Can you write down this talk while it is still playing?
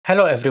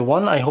Hello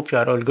everyone, I hope you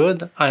are all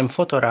good. I'm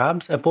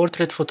Photorabs, a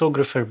portrait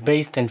photographer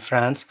based in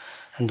France,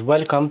 and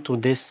welcome to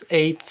this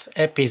 8th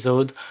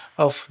episode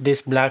of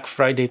this Black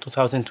Friday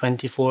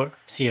 2024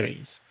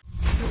 series.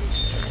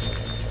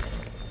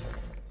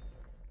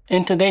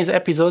 In today's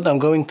episode, I'm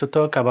going to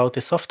talk about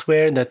a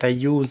software that I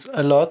use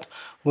a lot,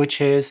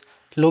 which is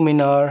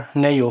Luminar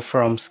Neo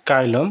from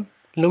Skylum.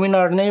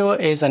 Luminar Neo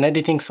is an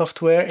editing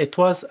software. It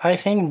was, I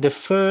think, the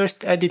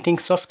first editing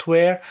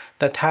software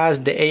that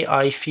has the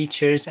AI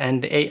features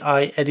and the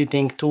AI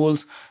editing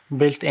tools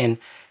built in.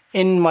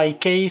 In my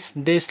case,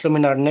 this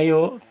Luminar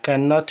Neo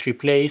cannot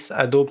replace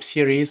Adobe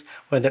series,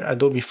 whether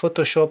Adobe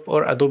Photoshop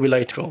or Adobe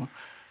Lightroom.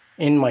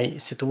 In my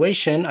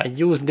situation, I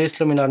use this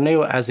Luminar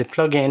Neo as a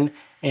plugin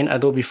in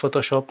Adobe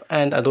Photoshop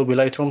and Adobe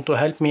Lightroom to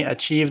help me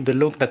achieve the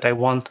look that I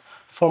want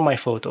for my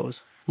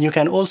photos. You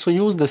can also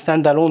use the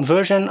standalone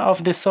version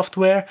of this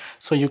software,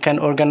 so you can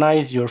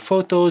organize your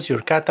photos, your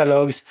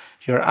catalogs,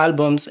 your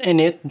albums in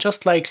it,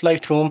 just like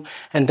Lightroom,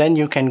 and then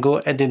you can go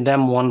edit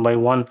them one by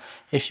one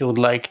if you would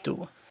like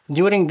to.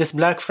 During this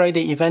Black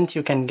Friday event,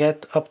 you can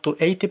get up to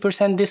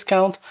 80%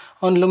 discount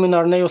on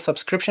Luminar Neo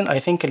subscription. I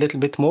think a little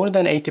bit more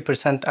than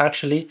 80%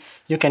 actually.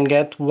 You can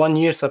get 1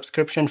 year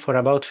subscription for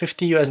about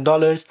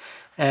 $50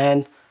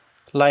 and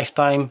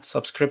lifetime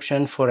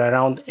subscription for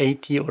around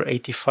 $80 or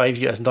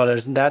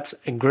 $85. That's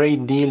a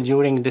great deal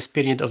during this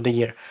period of the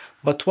year.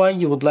 But why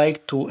you would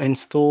like to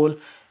install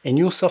a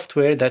new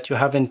software that you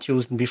haven't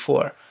used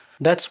before?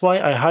 That's why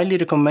I highly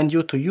recommend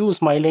you to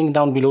use my link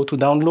down below to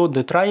download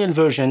the trial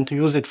version, to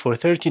use it for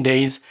 30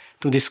 days,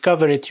 to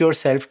discover it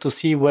yourself, to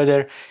see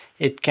whether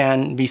it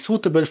can be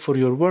suitable for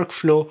your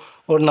workflow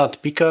or not.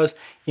 Because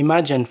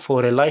imagine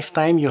for a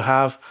lifetime you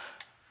have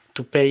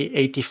to pay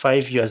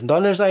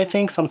 $85, I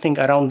think, something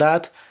around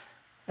that,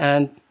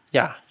 and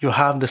yeah, you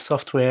have the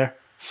software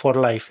for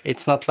life.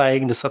 It's not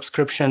like the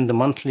subscription, the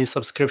monthly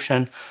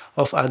subscription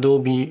of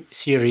Adobe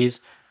series.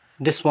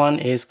 This one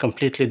is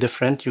completely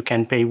different. You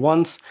can pay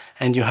once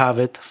and you have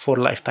it for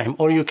lifetime,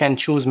 or you can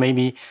choose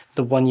maybe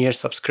the 1 year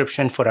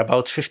subscription for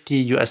about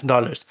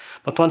 $50.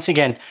 But once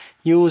again,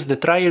 use the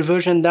trial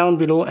version down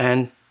below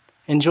and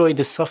enjoy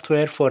this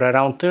software for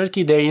around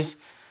 30 days.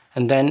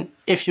 And then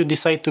if you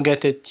decide to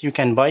get it, you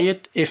can buy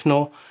it. If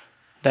no,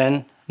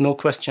 then no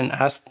question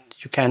asked,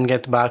 you can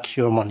get back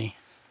your money.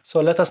 So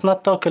let us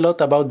not talk a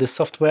lot about this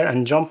software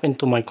and jump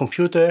into my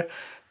computer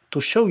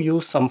to show you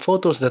some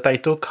photos that I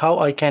took, how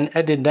I can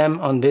edit them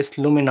on this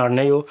Luminar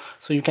Neo,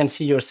 so you can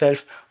see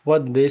yourself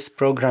what this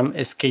program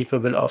is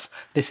capable of.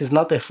 This is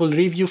not a full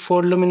review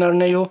for Luminar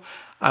Neo.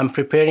 I'm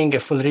preparing a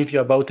full review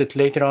about it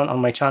later on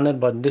my channel,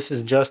 but this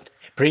is just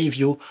a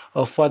preview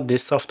of what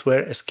this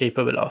software is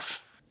capable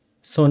of.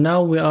 So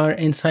now we are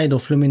inside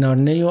of Luminar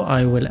Neo.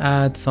 I will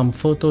add some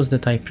photos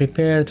that I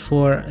prepared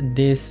for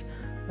this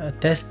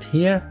test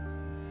here.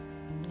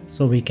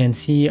 So we can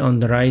see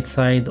on the right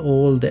side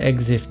all the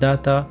EXIF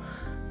data.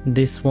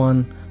 This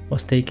one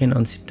was taken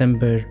on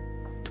September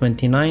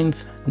 29th,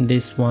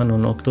 this one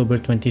on October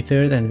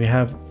 23rd, and we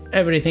have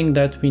everything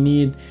that we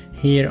need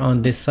here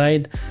on this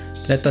side.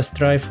 Let us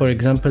try, for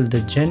example,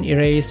 the Gen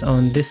Erase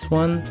on this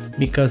one,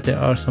 because there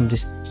are some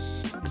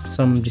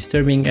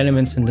disturbing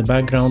elements in the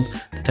background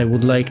that I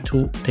would like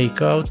to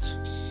take out.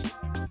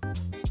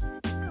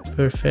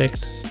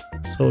 Perfect.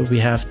 So we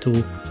have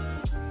to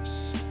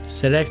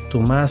select to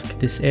mask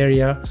this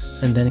area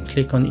and then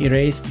click on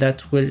erase.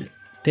 That will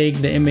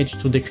take the image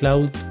to the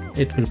cloud.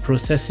 It will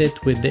process it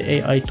with the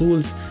AI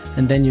tools,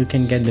 and then you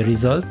can get the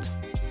result.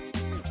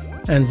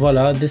 And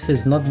voila, this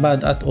is not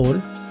bad at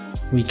all.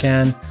 We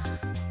can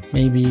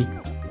maybe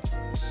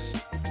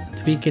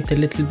tweak it a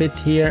little bit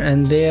here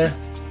and there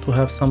to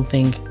have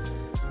something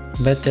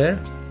better.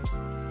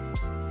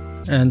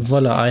 And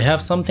voila, I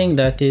have something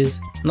that is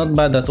not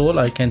bad at all.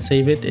 I can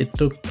save it. It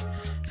took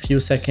a few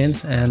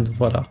seconds, and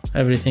voila,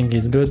 everything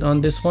is good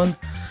on this one.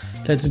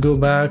 Let's go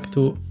back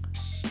to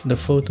the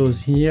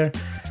photos here.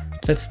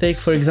 Let's take,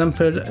 for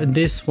example,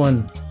 this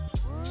one.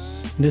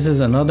 This is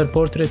another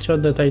portrait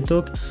shot that I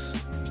took.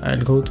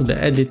 I'll go to the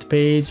edit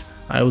page.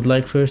 I would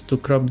like first to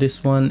crop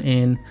this one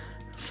in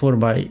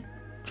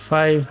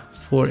 4:5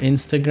 for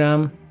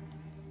Instagram.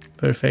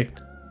 Perfect.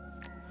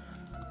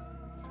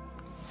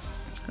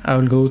 I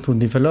will go to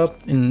develop,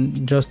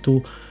 and just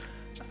to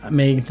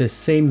make the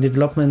same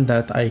development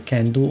that I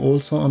can do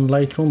also on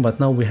Lightroom, but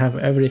now we have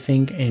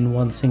everything in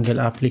one single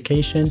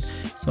application.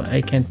 So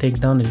I can take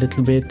down a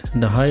little bit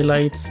the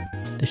highlights,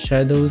 the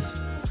shadows,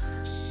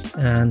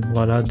 and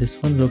voila, this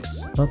one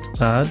looks not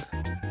bad.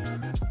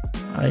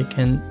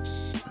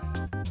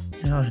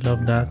 Yeah, I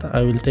love that.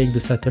 I will take the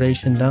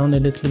saturation down a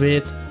little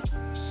bit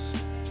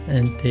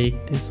and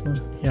take this one.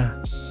 Yeah,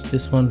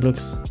 this one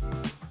looks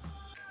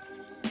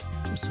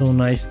so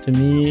nice to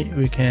me.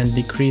 We can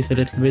decrease a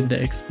little bit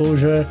the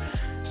exposure,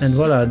 and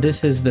voila,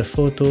 this is the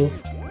photo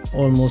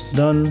almost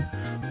done.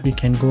 We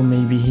can go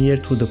maybe here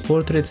to the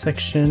portrait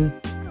section,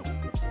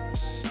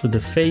 to the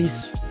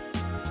face,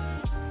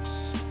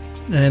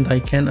 and I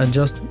can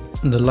adjust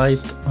the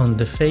light on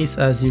the face.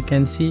 As you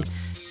can see,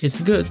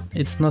 it's good,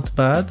 it's not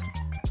bad.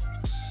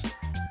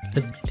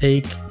 Let me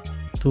take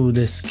to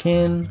the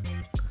skin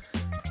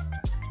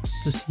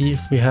to see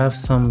if we have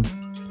some.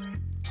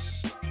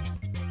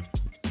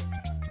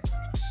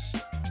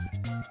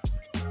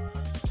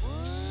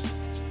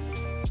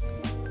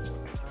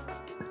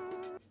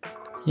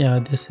 Yeah,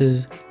 this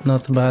is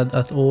not bad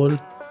at all.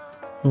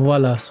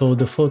 Voila, so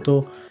the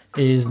photo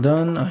is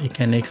done. I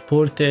can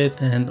export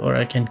it or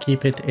I can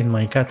keep it in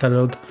my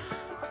catalog.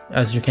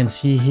 As you can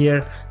see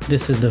here,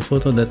 this is the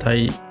photo that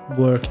I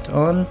worked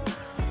on.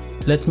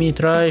 Let me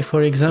try,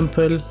 for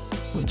example,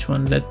 which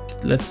one?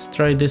 Let's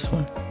try this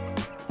one.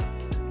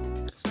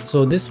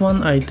 So this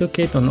one I took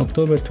it on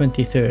October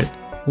 23rd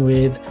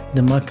with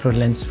the macro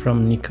lens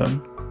from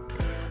Nikon.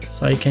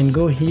 So I can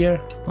go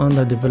here on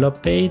the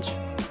develop page.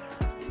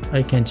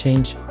 I can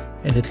change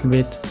a little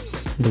bit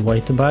the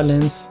white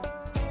balance.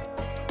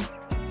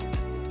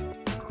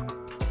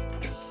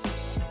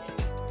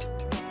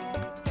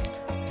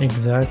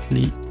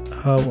 Exactly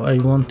how I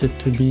want it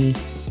to be.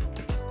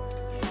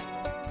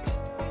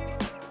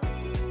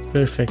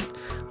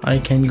 Perfect. I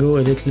can go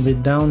a little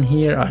bit down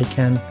here. I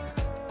can,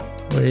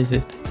 where is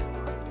it?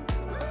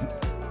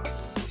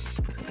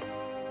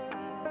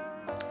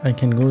 I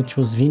can go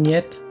choose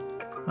vignette.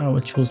 I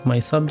will choose my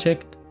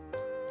subject.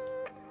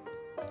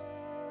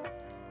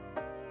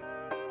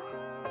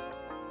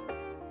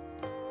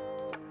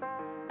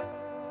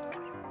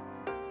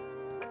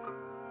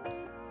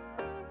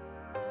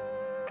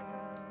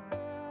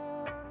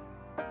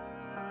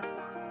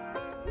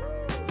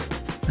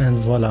 And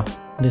voila,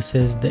 this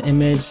is the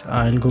image.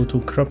 I'll go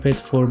to crop it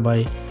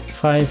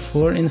 4:5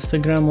 for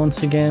Instagram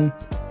once again,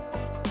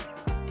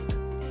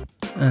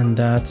 and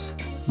that's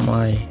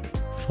my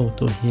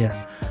photo here.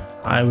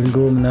 I will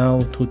go now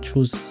to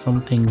choose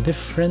something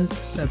different.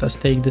 Let us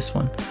take this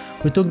one.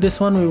 We took this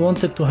one, we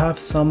wanted to have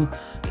some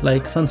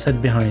like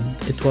sunset behind.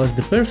 It was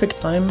the perfect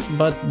time,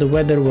 but the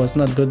weather was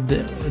not good.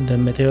 The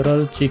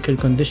meteorological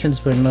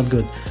conditions were not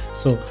good.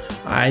 So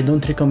I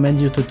don't recommend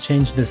you to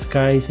change the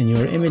skies in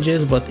your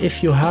images, but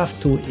if you have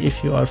to,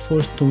 if you are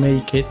forced to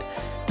make it,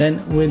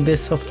 then with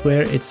this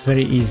software it's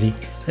very easy.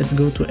 Let's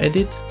go to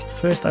edit.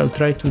 First I'll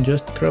try to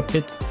just crop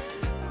it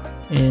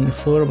in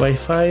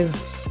 4:5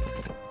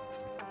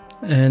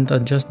 and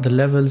adjust the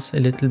levels a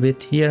little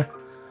bit here.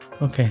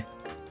 Okay,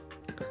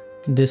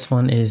 this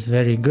one is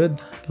very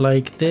good,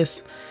 like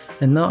this.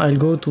 And now I'll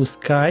go to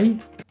sky.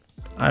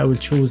 I will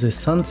choose a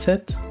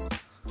sunset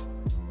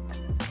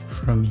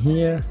from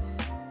here.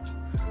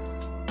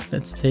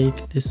 Let's take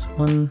this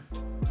one.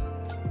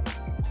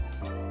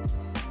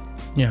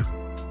 Yeah,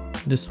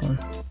 this one.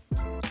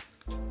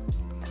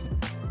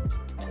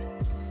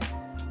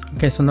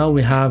 Okay, so now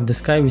we have the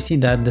sky. We see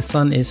that the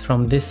sun is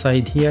from this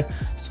side here,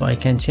 so I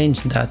can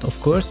change that, of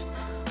course.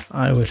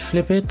 I will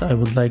flip it. I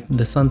would like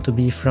the sun to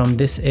be from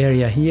this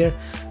area here,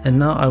 and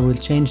now I will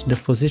change the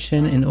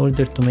position in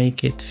order to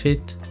make it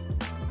fit.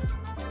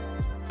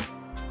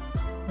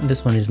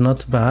 This one is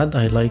not bad,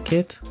 I like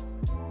it.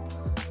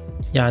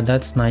 Yeah,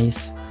 that's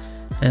nice.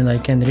 And I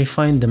can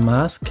refine the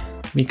mask,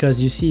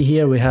 because you see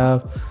here we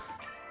have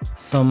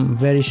some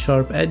very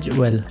sharp edge,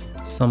 well,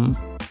 some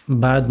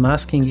bad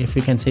masking, if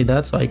we can say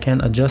that. So I can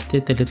adjust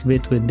it a little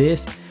bit with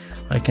this.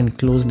 I can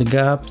close the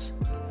gaps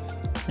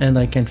and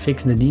I can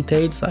fix the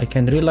details. I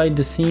can relight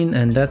the scene,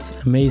 and that's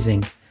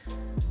amazing.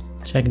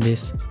 Check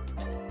this.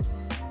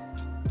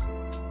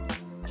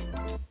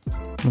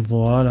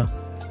 Voila,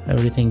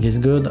 everything is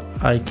good.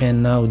 I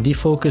can now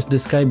defocus the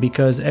sky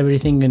because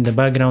everything in the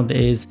background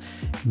is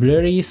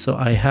blurry, so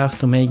I have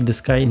to make the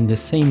sky in the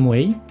same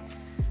way.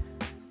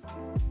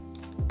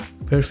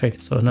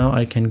 Perfect. So now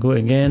I can go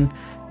again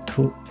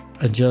to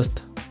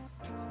adjust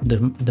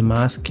the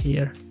mask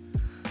here.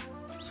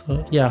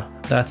 So yeah,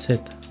 that's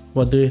it.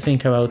 What do you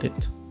think about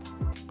it?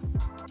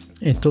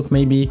 It took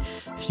maybe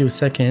a few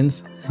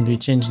seconds, and we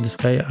changed the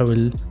sky. I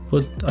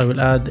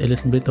will add a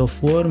little bit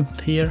of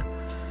warmth here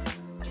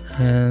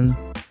and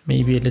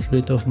maybe a little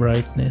bit of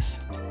brightness,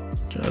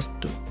 just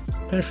to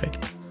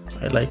perfect.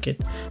 I like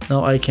it.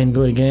 Now I can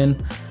go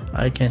again.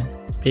 I can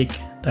pick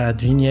that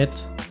vignette.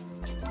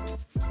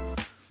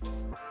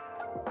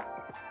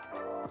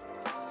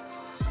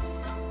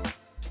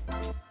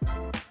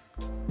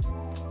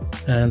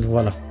 And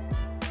voila,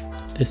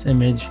 this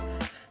image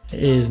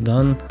is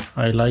done.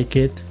 I like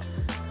it.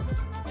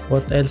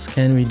 What else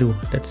can we do?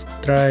 Let's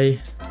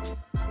try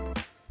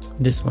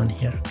this one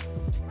here.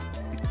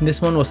 This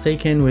one was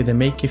taken with a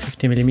Makey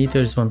 50mm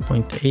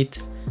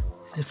 1.8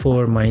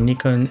 for my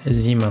Nikon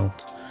Z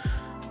mount.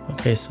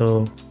 Okay,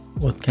 so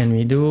what can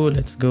we do?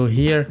 Let's go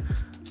here.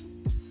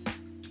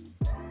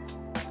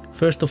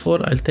 First of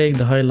all, I'll take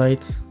the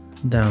highlights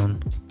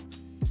down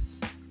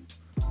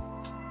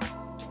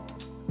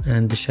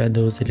and the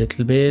shadows a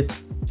little bit,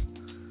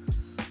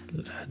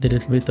 add a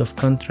little bit of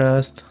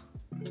contrast.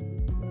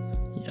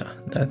 Yeah,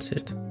 that's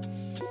it.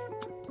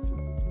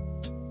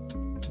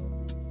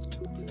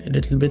 A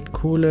little bit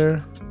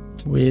cooler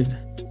with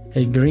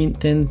a green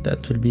tint,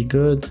 that will be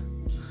good.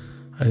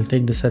 I'll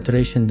take the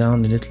saturation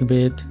down a little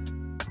bit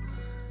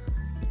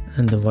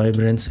and the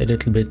vibrance a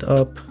little bit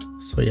up,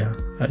 So yeah,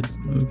 I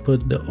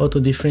put the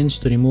auto difference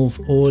to remove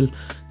all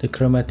the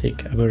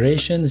chromatic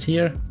aberrations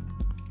here.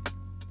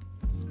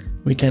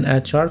 We can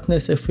add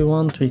sharpness if we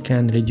want, we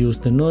can reduce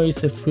the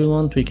noise if we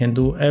want, we can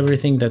do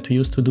everything that we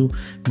used to do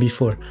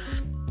before.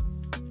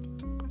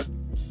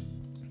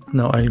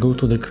 Now I'll go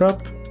to the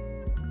crop,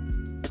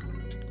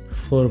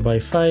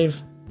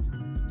 4:5.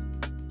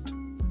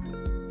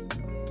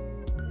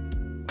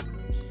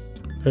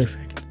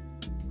 Perfect.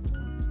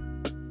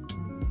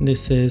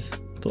 This is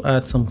to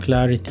add some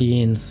clarity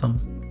in some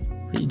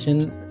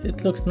region.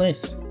 It looks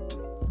nice.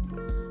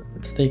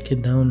 Let's take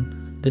it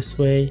down this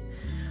way.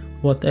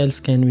 What else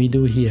can we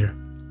do here?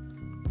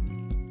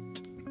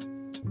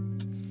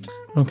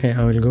 Okay,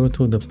 I will go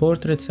to the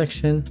portrait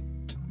section.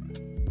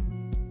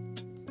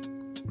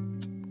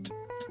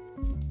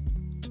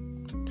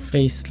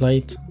 Face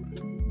light.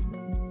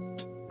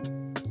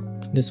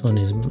 This one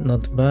is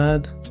not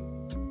bad.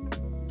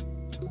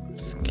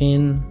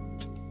 Skin.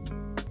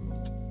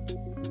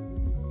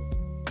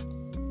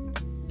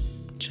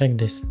 Check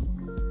this.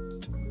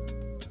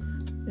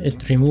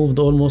 It removed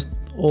almost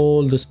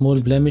all the small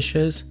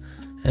blemishes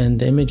and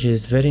the image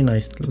is very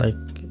nice like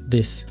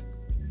this.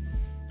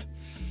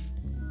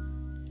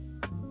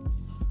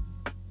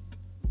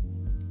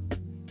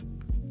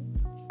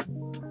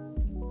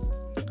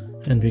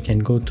 And we can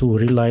go to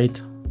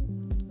relight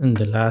in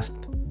the last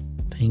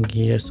thing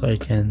here so I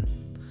can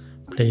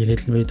play a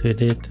little bit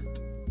with it.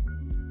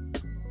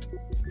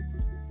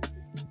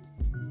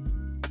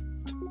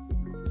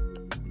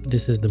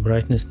 This is the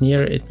brightness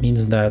near. It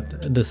means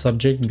that the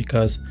subject,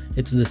 because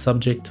it's the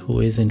subject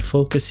who is in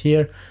focus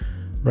here.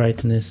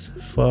 Brightness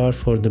far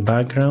for the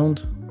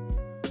background.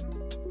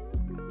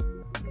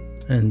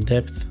 And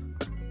depth.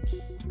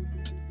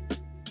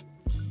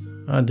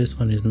 This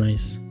one is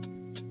nice.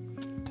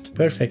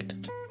 Perfect.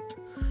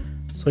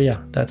 So yeah,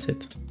 that's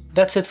it.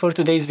 That's it for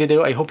today's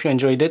video. I hope you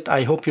enjoyed it.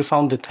 I hope you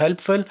found it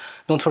helpful.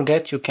 Don't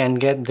forget, you can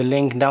get the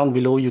link down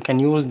below. You can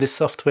use this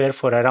software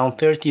for around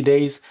 30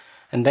 days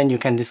and then you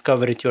can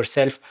discover it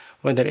yourself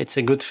whether it's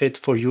a good fit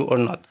for you or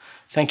not.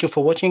 Thank you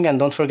for watching, and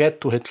don't forget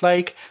to hit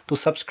like, to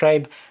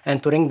subscribe,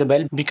 and to ring the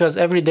bell, because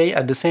every day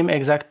at the same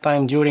exact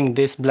time during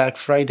this Black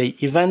Friday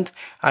event,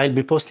 I'll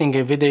be posting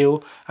a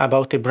video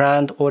about a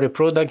brand or a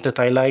product that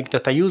I like,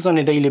 that I use on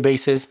a daily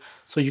basis,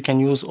 so you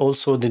can use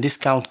also the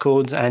discount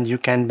codes and you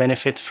can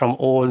benefit from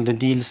all the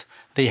deals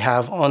they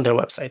have on their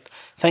website.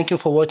 Thank you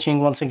for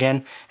watching once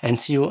again, and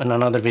see you in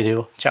another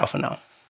video. Ciao for now.